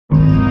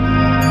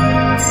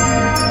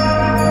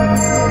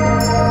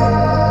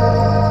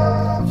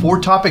4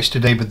 topics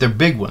today, but they're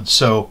big ones.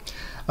 So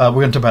we're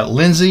going to talk about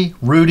Lindsey,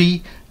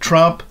 Rudy,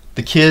 Trump,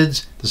 the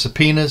kids, the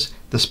subpoenas,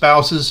 the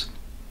spouses.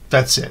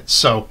 That's it.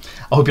 So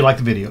I hope you like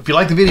the video. If you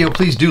like the video,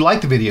 please do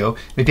like the video.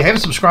 If you haven't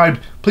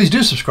subscribed, please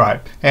do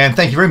subscribe. And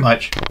thank you very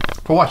much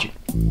for watching.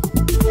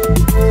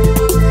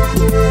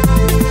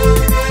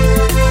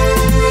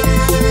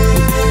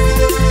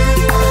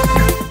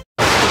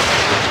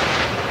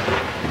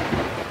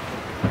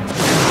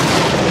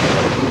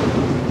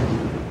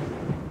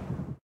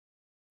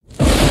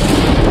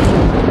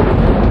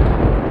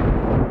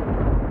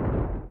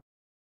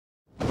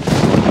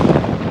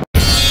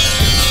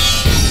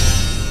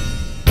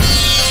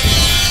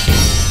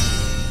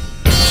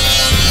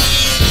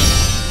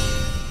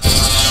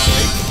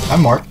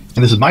 I'm Mark,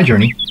 and this is my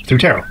journey through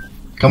tarot.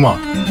 Come on.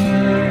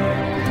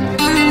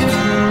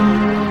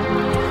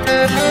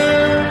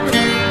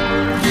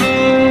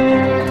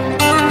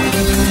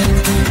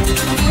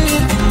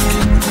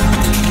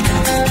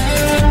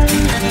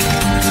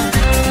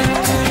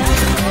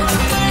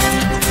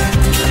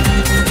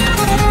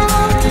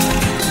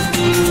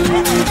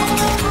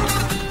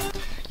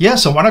 Yeah,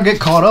 so why not get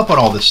caught up on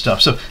all this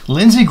stuff? So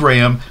Lindsey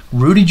Graham,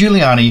 Rudy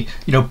Gulianni,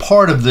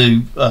 part of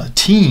the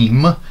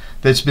team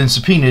that's been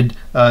subpoenaed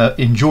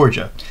in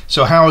Georgia.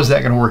 So how is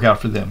that going to work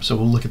out for them? So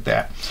we'll look at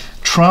that.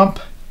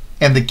 Trump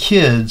and the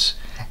kids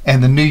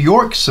and the New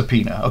York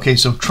subpoena. Okay,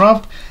 so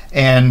Trump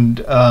and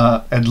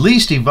at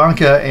least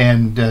Ivanka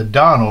and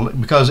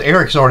Donald, because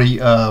Eric's already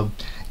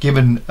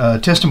given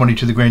testimony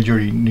to the grand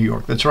jury in New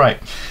York. That's right.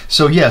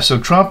 So yeah, so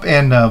Trump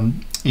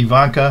and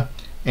Ivanka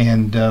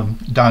and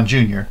Don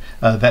Jr.,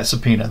 that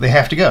subpoena, they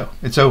have to go.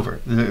 It's over.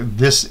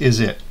 This is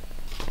it.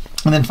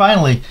 And then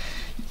finally,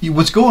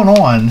 what's going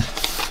on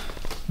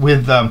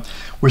with,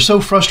 we're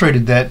so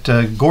frustrated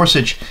that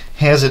Gorsuch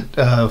hasn't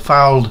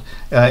filed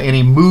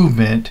any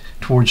movement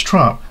towards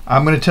Trump.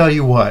 I'm going to tell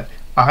you what,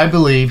 I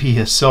believe he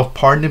has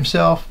self-pardoned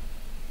himself.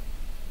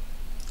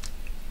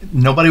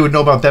 Nobody would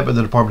know about that but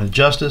the Department of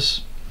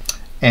Justice,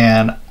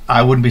 and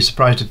I wouldn't be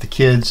surprised if the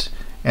kids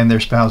and their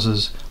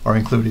spouses are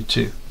included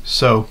too.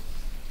 So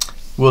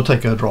we'll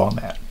take a draw on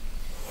that.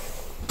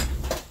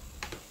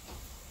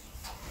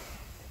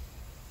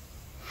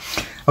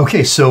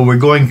 Okay, so we're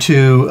going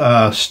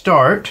to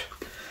start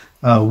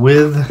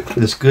with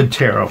this good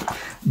tarot.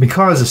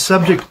 Because the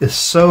subject is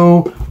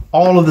so,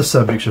 all of the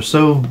subjects are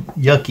so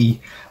yucky,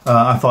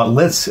 I thought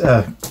let's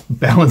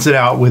balance it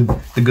out with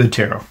the good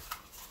tarot.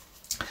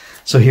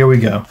 So here we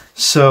go.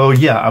 So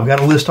yeah, I've got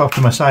a list off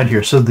to my side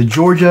here. So the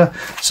Georgia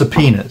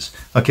subpoenas.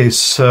 Okay,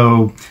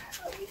 so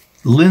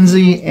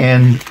Lindsey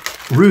and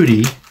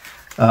Rudy,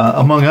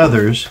 among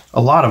others,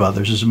 a lot of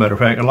others, as a matter of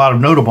fact, a lot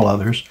of notable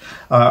others,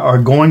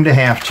 are going to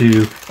have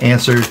to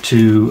answer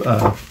to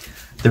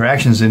their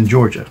actions in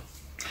Georgia.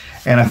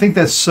 And I think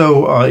that's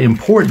so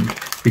important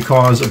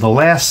because of the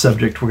last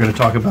subject we're going to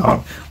talk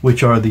about,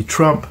 which are the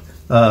Trump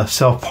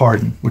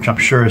self-pardon, which I'm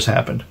sure has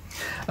happened.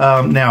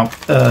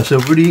 So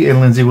Rudy and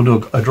Lindsey will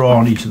do a draw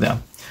on each of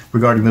them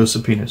regarding those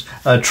subpoenas.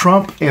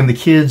 Trump and the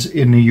kids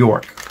in New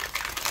York.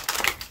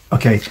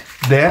 Okay,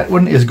 that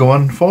one is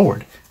going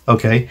forward.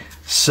 Okay,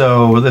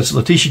 so that's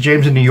Letitia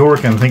James in New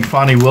York, and I think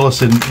Fonnie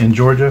Willis in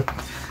Georgia.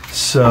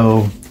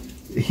 So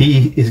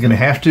he is going to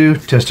have to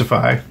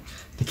testify.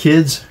 The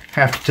kids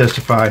have to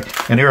testify,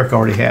 and Eric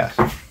already has.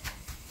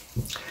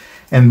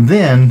 And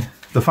then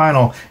the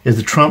final is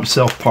the Trump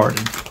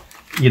self-pardon.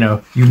 You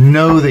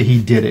know that he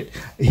did it.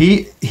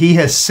 He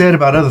has said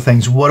about other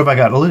things, what have I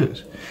got to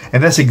lose?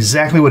 And that's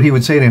exactly what he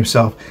would say to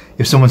himself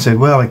if someone said,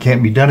 well, it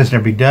can't be done, it's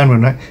never be done.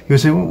 He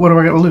would say, well, what have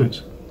I got to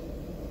lose?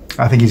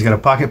 I think he's got a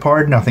pocket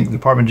pardon. I think the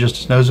Department of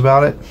Justice knows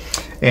about it,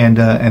 and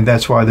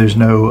that's why there's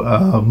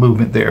no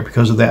movement there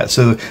because of that.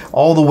 So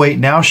all the weight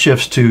now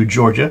shifts to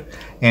Georgia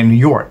and New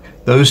York.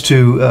 Those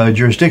two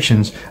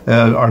jurisdictions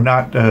are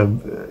not,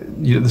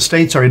 the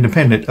states are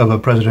independent of a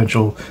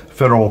presidential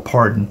federal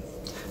pardon.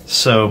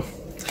 So,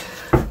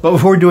 but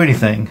before we do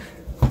anything,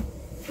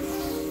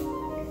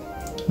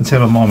 let's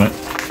have a moment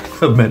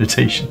of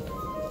meditation.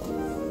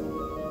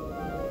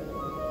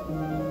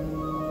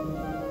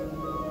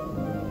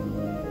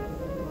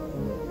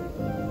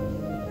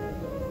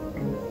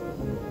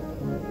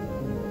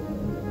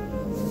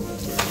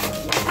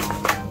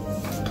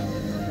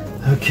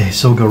 Okay,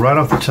 so we'll go right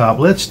off the top.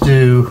 Let's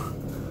do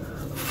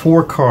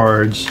 4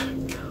 cards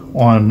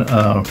on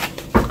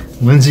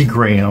Lindsey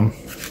Graham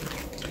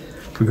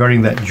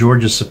regarding that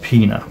Georgia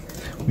subpoena.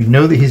 We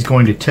know that he's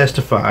going to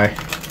testify.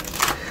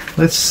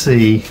 Let's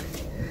see,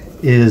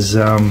 is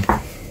there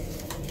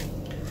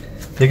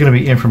going to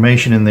be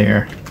information in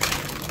there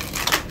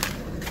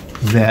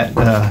that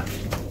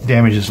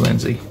damages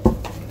Lindsey?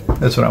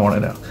 That's what I want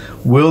to know.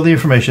 Will the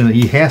information that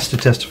he has to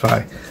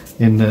testify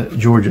in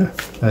Georgia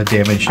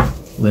damage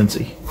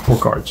Lindsey? 4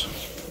 cards.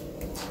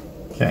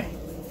 Okay.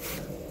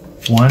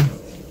 1,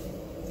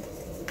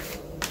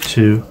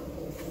 2,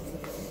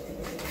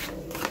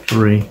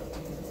 3,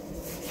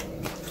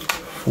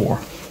 4.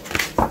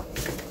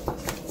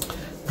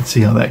 Let's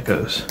see how that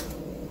goes.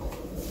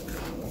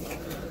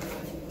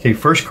 Okay,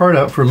 first card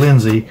up for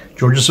Lindsey,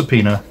 Georgia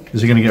subpoena.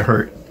 Is he going to get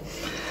hurt?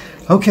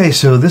 Okay,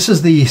 so this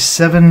is the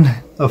 7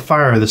 of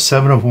fire, the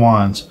 7 of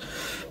wands.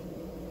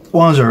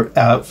 Wands are,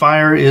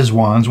 fire is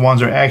wands.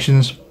 Wands are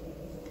actions,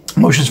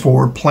 motions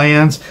forward,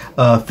 plans,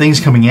 things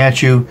coming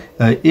at you,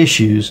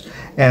 issues.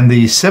 And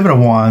the 7 of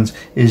wands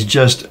is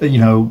just, you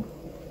know,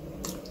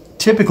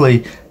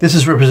 typically this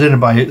is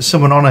represented by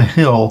someone on a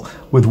hill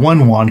with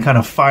one wand kind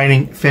of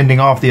fending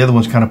off, the other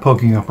one's kind of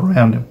poking up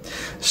around him.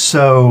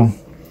 So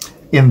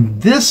in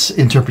this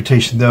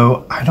interpretation,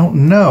 though, I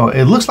don't know.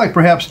 It looks like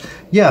perhaps,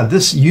 yeah,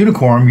 this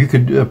unicorn you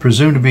could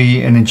presume to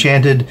be an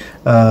enchanted,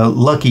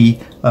 lucky,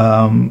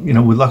 you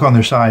know, with luck on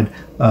their side,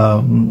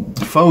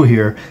 foe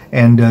here.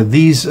 And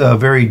these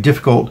very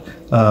difficult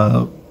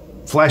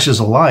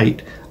flashes of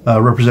light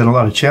represent a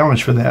lot of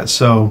challenge for that.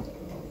 So,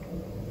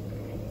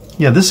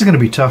 yeah, this is going to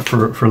be tough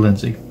for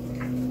Lindsey.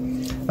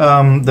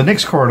 The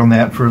next card on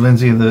that for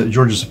Lindsey and the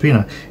Georgia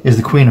Subpoena is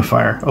the Queen of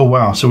Fire. Oh,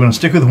 wow. So we're going to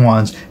stick with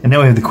wands. And now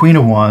we have the Queen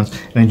of Wands.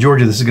 And in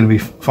Georgia, this is going to be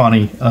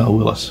Fonnie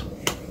Willis.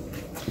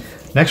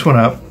 Next one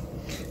up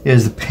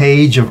is the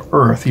Page of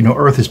Earth. You know,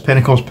 Earth is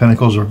pentacles.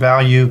 Pentacles are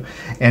value.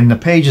 And the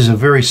Page is a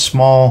very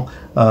small,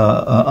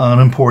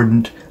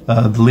 unimportant,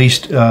 the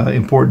least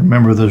important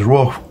member of those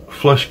royal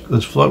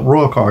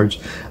cards,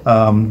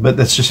 but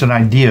that's just an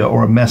idea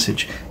or a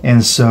message.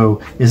 And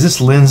so, is this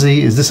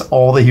Lindsey? Is this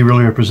all that he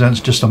really represents?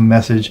 Just a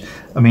message?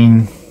 I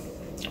mean,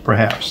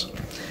 perhaps.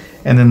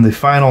 And then the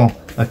final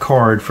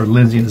card for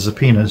Lindsey and the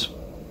Subpoenas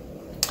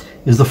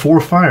is the 4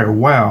 of Fire.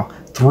 Wow,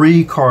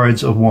 3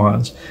 cards of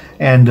wands,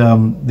 and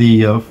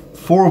the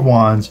 4 of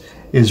wands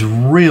is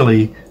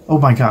really, oh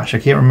my gosh, I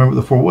can't remember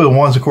the 4. Well, the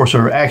wands, of course,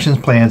 are actions,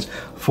 plans,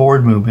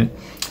 forward movement,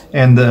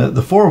 and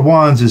the 4 of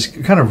wands is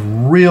kind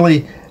of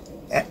really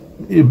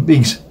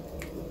being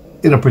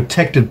in a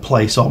protected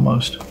place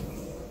almost.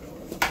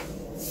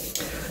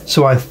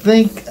 So I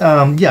think,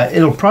 yeah,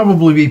 it'll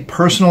probably be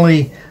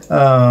personally,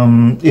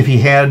 if he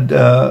had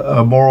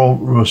a moral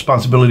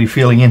responsibility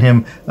feeling in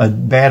him,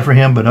 bad for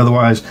him, but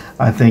otherwise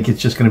I think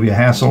it's just going to be a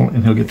hassle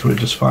and he'll get through it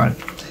just fine.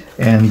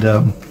 And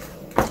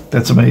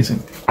that's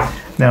amazing.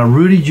 Now,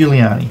 Rudy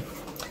Gulianni,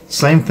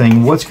 same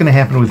thing. What's going to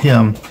happen with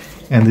him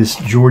and this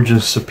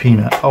Georgia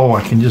Subpoena? Oh,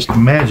 I can just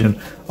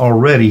imagine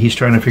already he's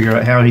trying to figure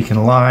out how he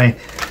can lie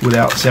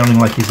without sounding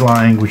like he's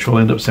lying, which will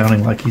end up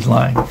sounding like he's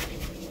lying.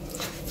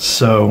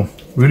 So,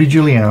 Rudy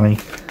Gulianni,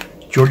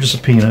 Georgia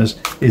Subpoenas,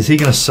 is he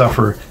going to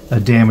suffer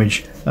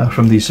damage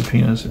from these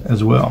subpoenas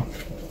as well?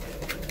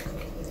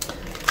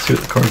 Let's see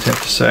what the cards have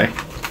to say.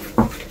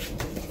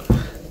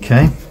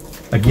 Okay,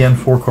 again,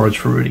 4 cards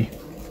for Rudy.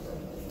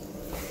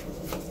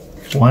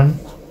 1,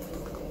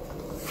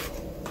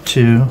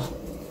 2,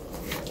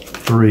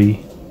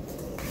 3,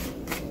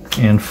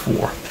 and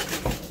 4.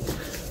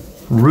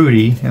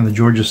 Rudy and the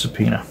Georgia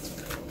Subpoena.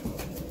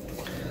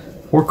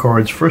 4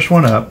 cards. First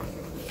one up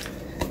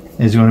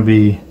is going to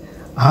be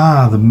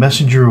the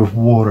Messenger of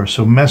Water.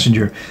 So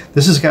messenger.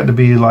 This has got to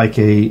be like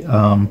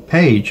a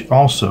page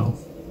also.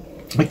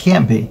 It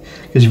can't be,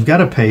 because you've got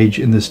a page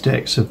in this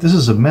deck. So if this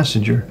is a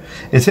messenger,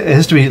 it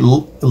has to be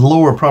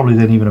lower probably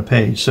than even a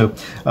page. So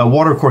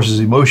water, of course, is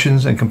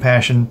emotions and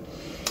compassion.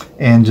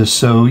 And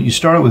so you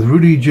start out with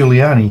Rudy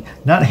Gulianni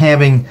not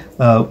having,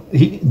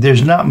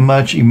 there's not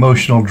much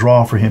emotional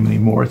draw for him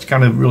anymore. It's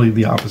kind of really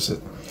the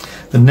opposite.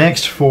 The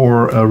next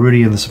for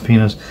Rudy and the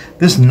Subpoenas,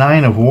 this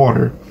 9 of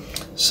Water.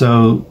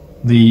 So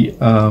the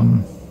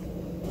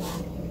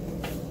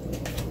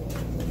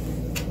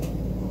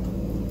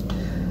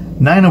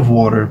 9 of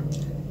Water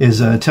is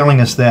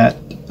telling us that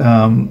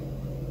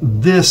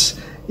this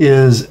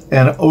is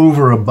an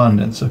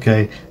overabundance,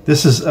 okay?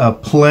 This is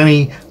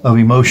plenty of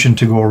emotion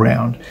to go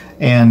around.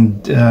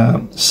 And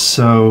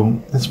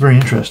so that's very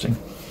interesting.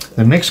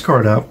 The next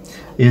card up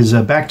is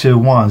back to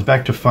wands,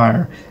 back to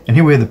fire. And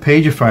here we have the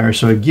Page of Fire.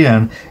 So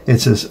again,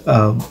 it's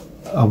a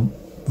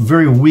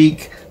very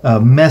weak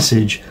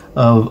message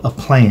of a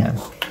plan.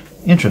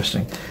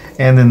 Interesting.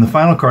 And then the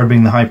final card,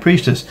 being the High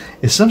Priestess,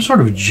 is some sort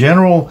of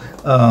general,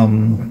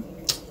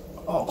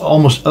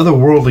 almost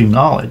otherworldly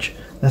knowledge.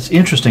 That's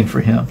interesting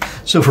for him.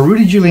 So for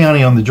Rudy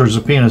Gulianni on the Georgia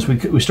Subpoenas,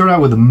 we start out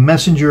with a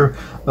messenger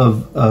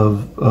of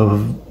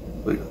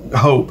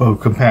hope, of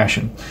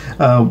compassion.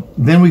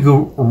 Then we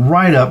go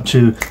right up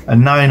to a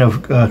 9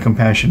 of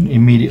compassion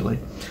immediately.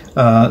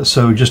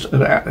 So just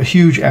a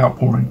huge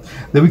outpouring.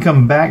 Then we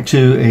come back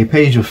to a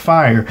Page of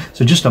Fire.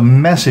 So just a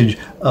message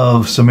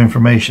of some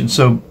information.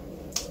 So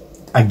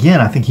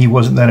again, I think he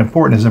wasn't that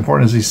important. As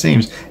important as he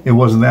seems, it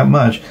wasn't that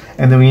much.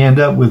 And then we end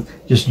up with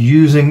just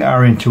using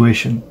our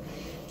intuition.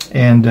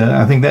 And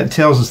I think that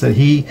tells us that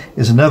he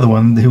is another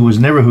one who was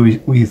never who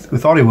we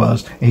thought he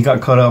was. And he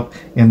got caught up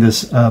in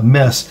this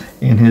mess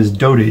in his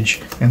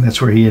dotage, and that's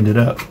where he ended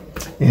up.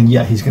 And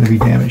yeah, he's going to be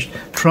damaged.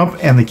 Trump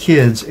and the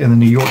kids in the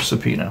New York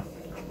Subpoena.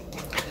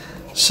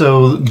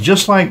 So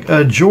just like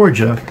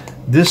Georgia,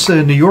 this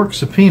New York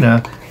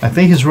Subpoena, I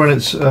think, has run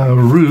its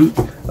route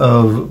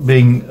of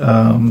being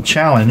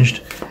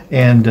challenged,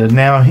 and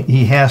now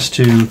he has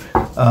to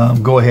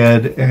go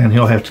ahead and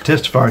he'll have to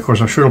testify. Of course,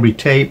 I'm sure it'll be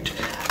taped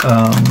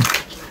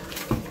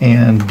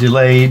and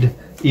delayed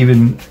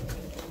even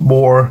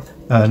more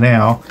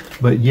now.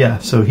 But yeah,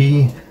 so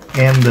he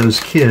and those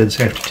kids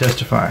have to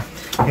testify,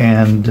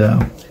 and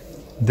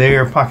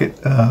their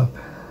pocket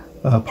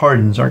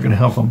pardons aren't going to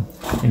help them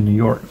in New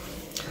York.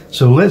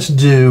 So let's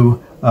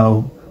do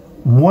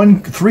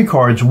 3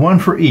 cards, one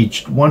for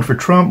each. One for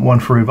Trump, one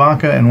for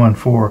Ivanka, and one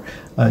for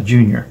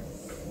Junior.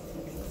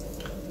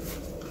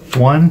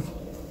 1,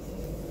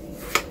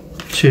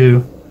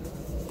 2,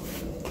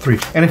 3.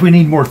 And if we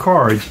need more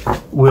cards,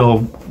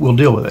 we'll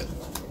deal with it.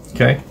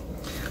 Okay?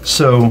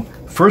 So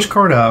first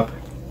card up,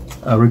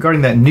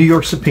 regarding that New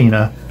York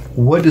subpoena,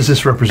 what does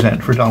this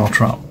represent for Donald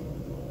Trump?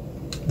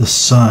 The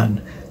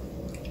sun,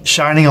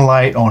 shining a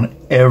light on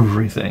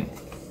everything.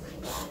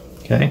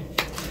 Okay?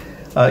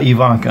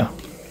 Ivanka,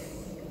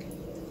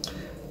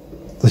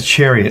 the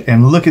chariot,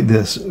 and look at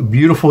this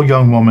beautiful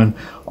young woman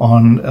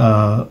on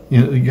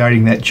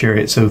guiding that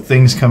chariot. So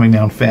things coming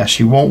down fast.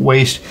 She won't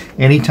waste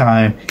any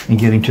time in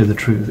getting to the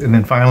truth. And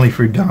then finally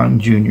for Don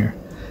Jr.,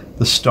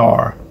 the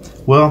star.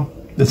 Well,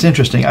 that's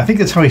interesting. I think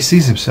that's how he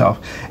sees himself,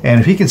 and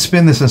if he can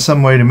spin this in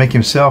some way to make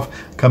himself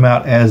come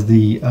out as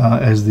the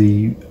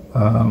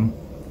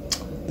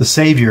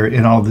savior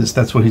in all of this,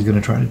 that's what he's going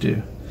to try to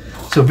do.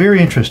 So very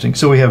interesting.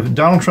 So we have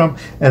Donald Trump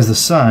as the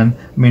sun,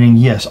 meaning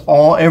yes,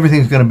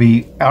 everything's going to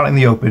be out in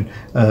the open,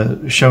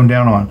 shown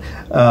down on.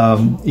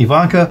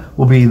 Ivanka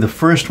will be the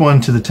first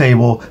one to the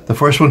table, the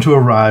first one to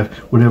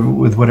arrive,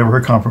 with whatever her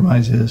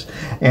compromise is,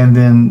 and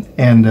then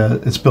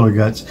spill her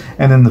guts.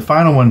 And then the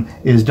final one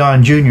is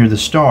Don Jr., the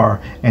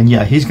star, and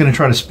yeah, he's going to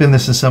try to spin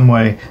this in some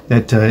way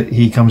that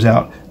he comes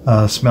out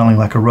smelling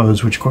like a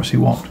rose, which of course he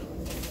won't.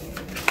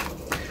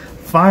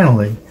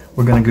 Finally,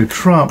 we're going to go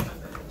Trump,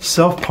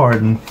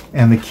 self-pardon,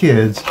 and the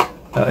kids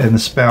and the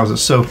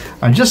spouses. So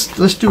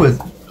let's do a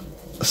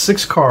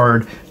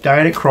 6-card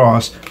dyadic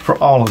cross for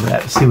all of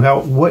that. See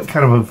what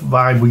kind of a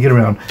vibe we get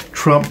around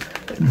Trump.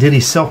 Did he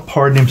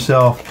self-pardon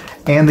himself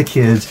and the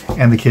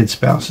kids'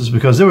 spouses?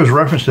 Because there was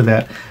reference to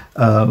that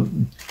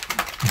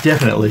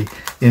definitely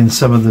in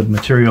some of the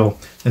material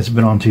that's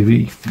been on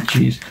TV.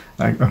 Jeez,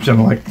 I'm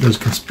sounding like those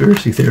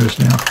conspiracy theorists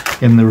now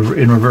in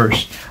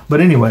reverse. But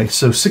anyway,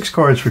 so 6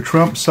 cards for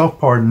Trump,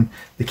 self-pardon,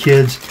 the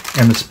kids,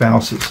 and the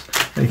spouses.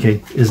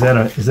 Okay, is that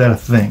a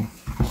thing?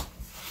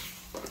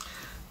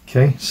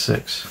 Okay,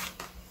 6.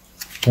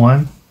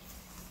 1,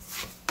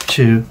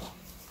 2,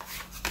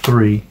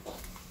 3,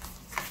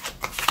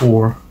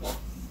 4,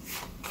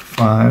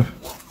 5,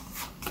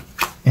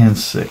 and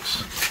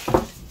 6.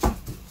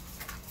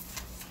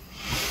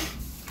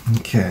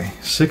 Okay,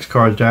 6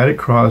 cards, dyadic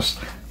cross,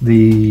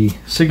 the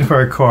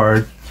signifier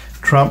card,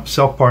 Trump,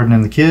 self-pardon,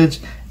 and the kids,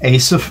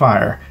 Ace of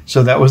Fire.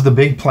 So that was the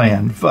big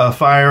plan.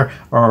 Fire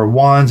are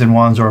wands, and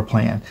wands are a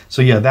plan.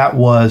 So yeah, that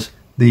was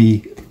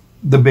the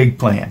big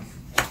plan.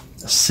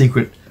 A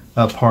secret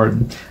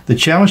pardon. The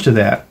challenge to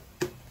that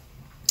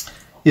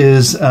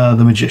is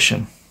the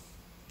magician.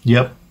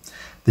 Yep.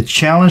 The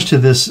challenge to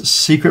this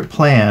secret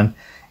plan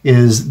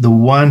is the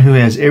one who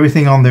has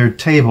everything on their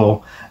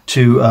table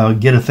to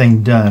get a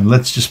thing done.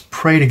 Let's just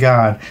pray to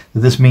God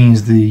that this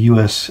means the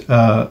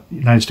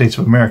United States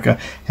of America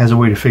has a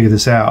way to figure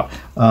this out.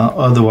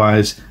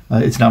 Otherwise,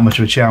 it's not much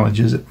of a challenge,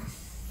 is it?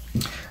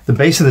 The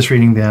base of this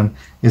reading, then,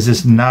 is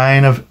this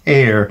 9 of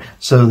air,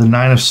 so the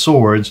 9 of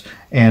swords,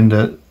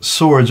 and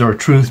swords are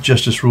truth,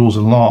 justice, rules,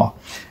 and law.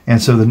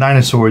 And so the 9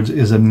 of swords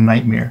is a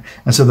nightmare.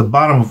 And so the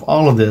bottom of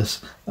all of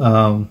this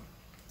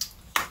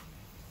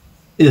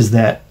is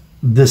that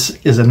this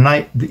is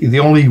the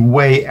only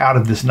way out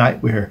of this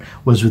nightmare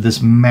was with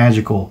this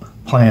magical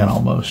plan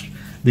almost.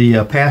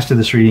 The past of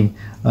this reading,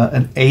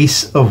 an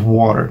ace of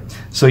water.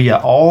 So yeah,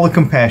 all the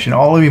compassion,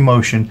 all the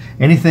emotion,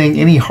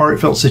 any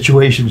heartfelt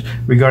situations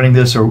regarding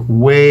this are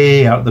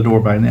way out the door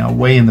by now,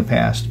 way in the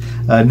past.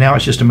 Now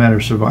it's just a matter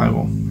of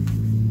survival.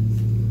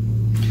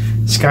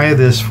 Sky of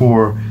this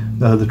for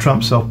the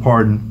Trump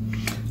self-pardon.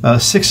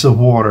 6 of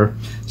water.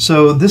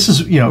 So this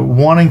is,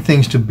 wanting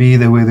things to be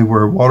the way they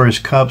were. Water is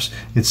cups.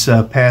 It's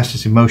past.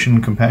 It's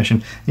emotion,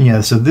 compassion. And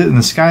yeah, so in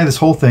the sky, this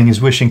whole thing is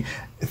wishing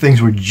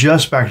things were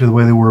just back to the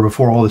way they were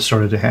before all this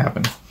started to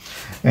happen.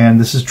 And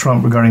this is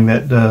Trump regarding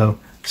that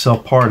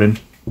self-pardon,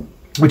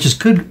 which is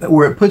good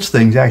where it puts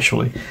things,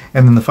 actually.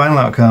 And then the final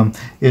outcome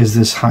is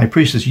this high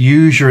priestess.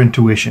 Use your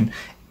intuition.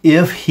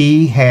 If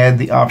he had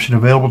the option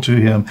available to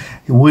him,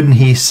 wouldn't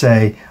he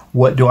say,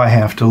 what do I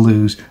have to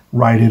lose?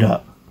 Write it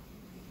up.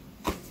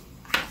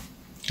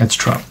 That's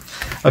Trump.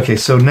 Okay,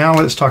 so now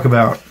let's talk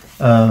about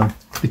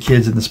the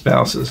kids and the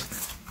spouses.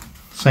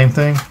 Same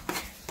thing.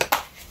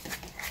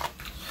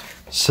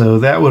 So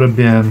that would have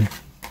been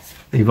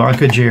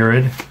Ivanka,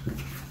 Jared,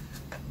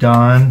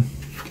 Don.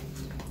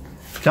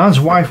 Don's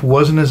wife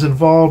wasn't as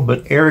involved,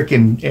 but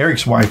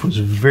Eric's wife was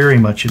very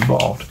much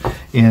involved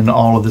in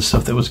all of this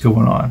stuff that was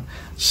going on.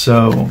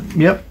 So,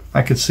 yep,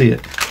 I could see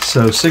it.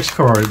 So 6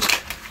 cards,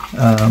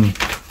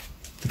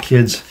 the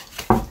kids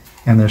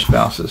and their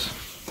spouses.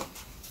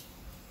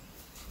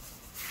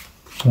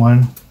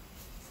 1,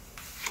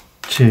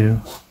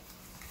 2,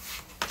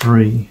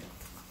 3,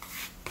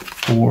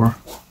 4,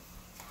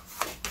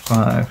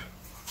 5,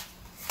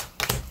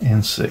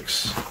 and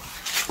 6.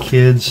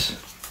 Kids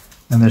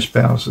and their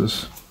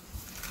spouses.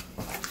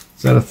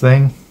 Is that a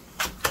thing?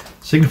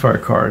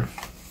 Signifier card.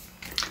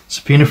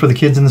 Subpoena for the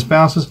kids and the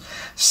spouses.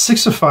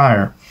 6 of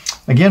fire.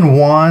 Again,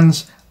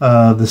 wands.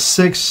 The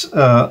 6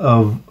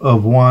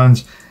 of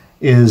wands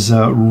is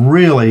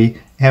really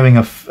having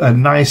a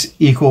nice,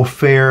 equal,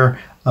 fair,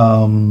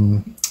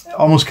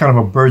 almost kind of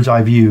a bird's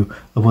eye view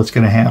of what's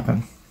going to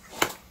happen.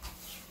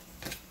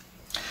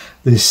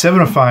 The 7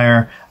 of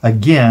fire,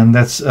 again,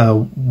 that's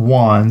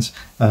wands,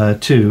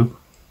 2.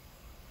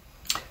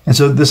 And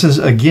so this is,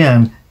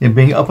 again, it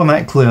being up on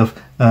that cliff,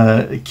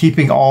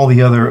 keeping all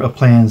the other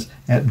plans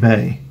at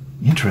bay.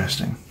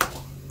 Interesting.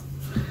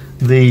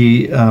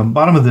 The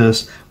bottom of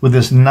this, with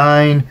this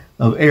 9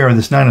 of air,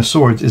 this 9 of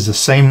swords, is the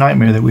same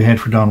nightmare that we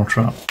had for Donald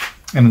Trump,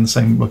 and in the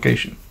same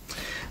location.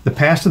 The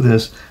past of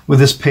this, with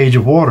this page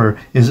of water,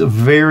 is a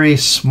very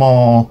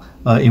small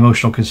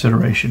emotional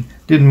consideration.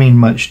 Didn't mean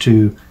much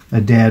to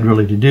Dad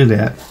really to do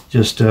that.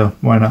 Just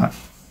why not?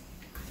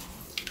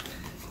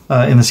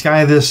 In the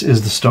sky, this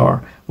is the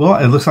star. Well,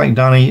 it looks like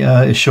Donnie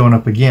is showing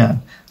up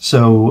again.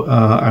 So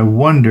I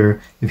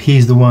wonder if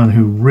he's the one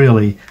who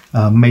really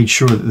made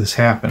sure that this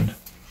happened.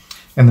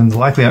 And then the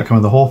likely outcome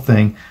of the whole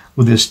thing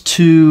with this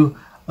 2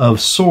 of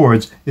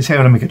swords is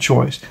having to make a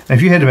choice. And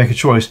if you had to make a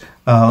choice,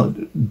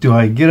 do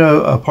I get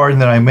a pardon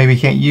that I maybe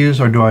can't use,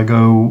 or do I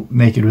go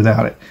naked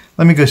without it?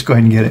 Let me just go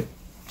ahead and get it.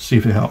 See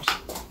if it helps.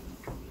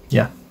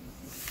 Yeah.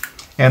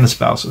 And the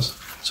spouses.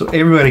 So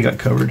everybody got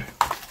covered.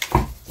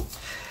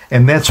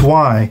 And that's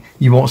why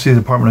you won't see the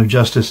Department of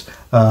Justice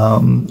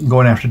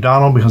going after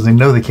Donald, because they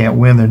know they can't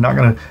win. They're not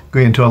going to go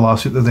into a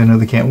lawsuit that they know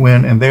they can't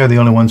win, and they're the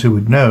only ones who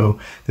would know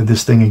that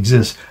this thing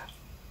exists,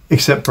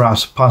 except for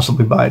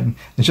possibly Biden.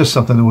 It's just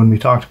something that wouldn't be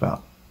talked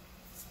about.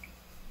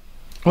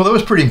 Well, that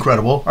was pretty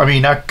incredible. I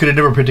mean, I could have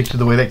never predicted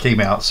the way that came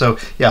out. So,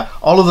 yeah,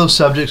 all of those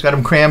subjects, got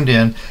them crammed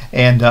in,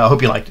 and I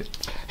hope you liked it.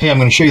 Hey, I'm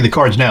going to show you the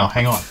cards now.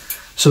 Hang on.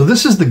 So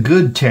this is the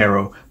Good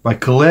Tarot by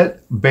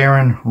Colette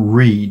Baron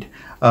Reed.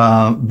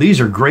 These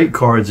are great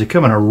cards. They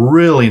come in a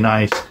really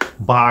nice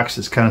box.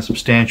 It's kind of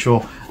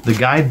substantial. The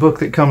guidebook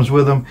that comes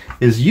with them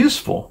is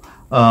useful.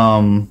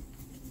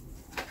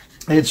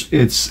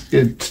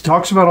 It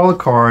talks about all the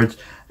cards.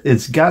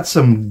 It's got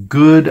some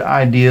good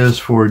ideas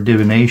for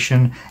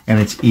divination, and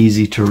it's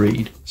easy to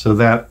read. So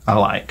that I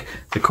like.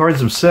 The cards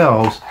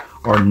themselves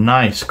are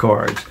nice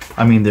cards.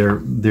 I mean, they're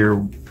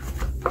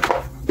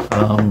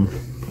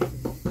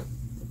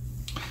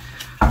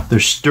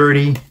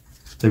sturdy.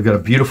 They've got a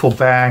beautiful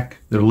back.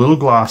 They're a little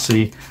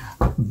glossy.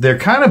 They're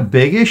kind of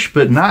biggish,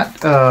 but not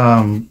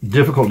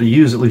difficult to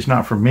use, at least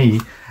not for me.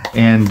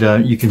 And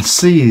you can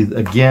see,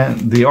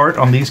 again, the art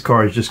on these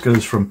cards just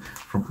goes from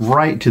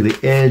right to the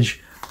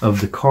edge of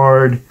the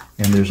card,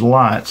 and there's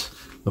lots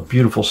of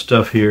beautiful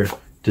stuff here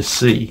to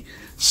see.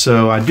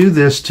 So I do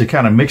this to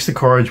kind of mix the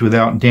cards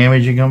without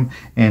damaging them,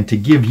 and to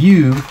give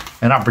you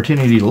an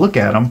opportunity to look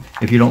at them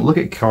if you don't look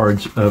at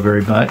cards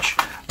very much.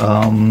 You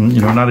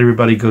know, not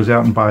everybody goes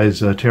out and buys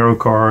tarot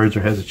cards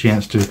or has a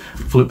chance to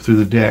flip through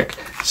the deck.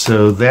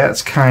 So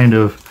that's kind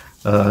of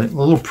a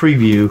little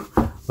preview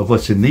of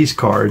what's in these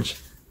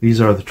cards. These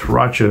are the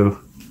Tarot,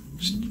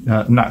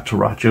 not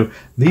Tarot.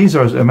 These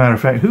are, as a matter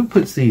of fact, who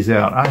puts these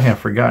out? I have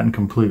forgotten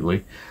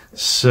completely.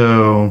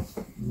 So,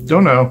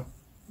 don't know.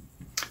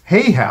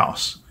 Hay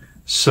House.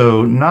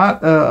 So,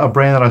 not a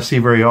brand that I see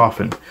very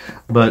often,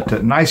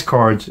 but nice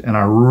cards, and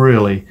I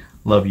really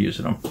love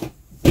using them.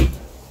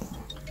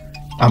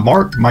 I'm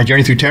Mark, My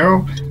Journey Through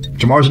Tarot.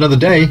 Tomorrow's another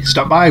day.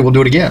 Stop by, we'll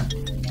do it again.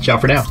 Ciao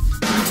for now. 1,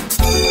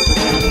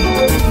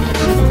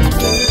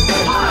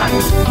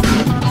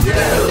 2,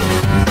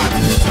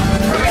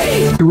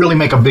 3. You really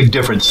make a big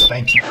difference.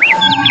 Thank you.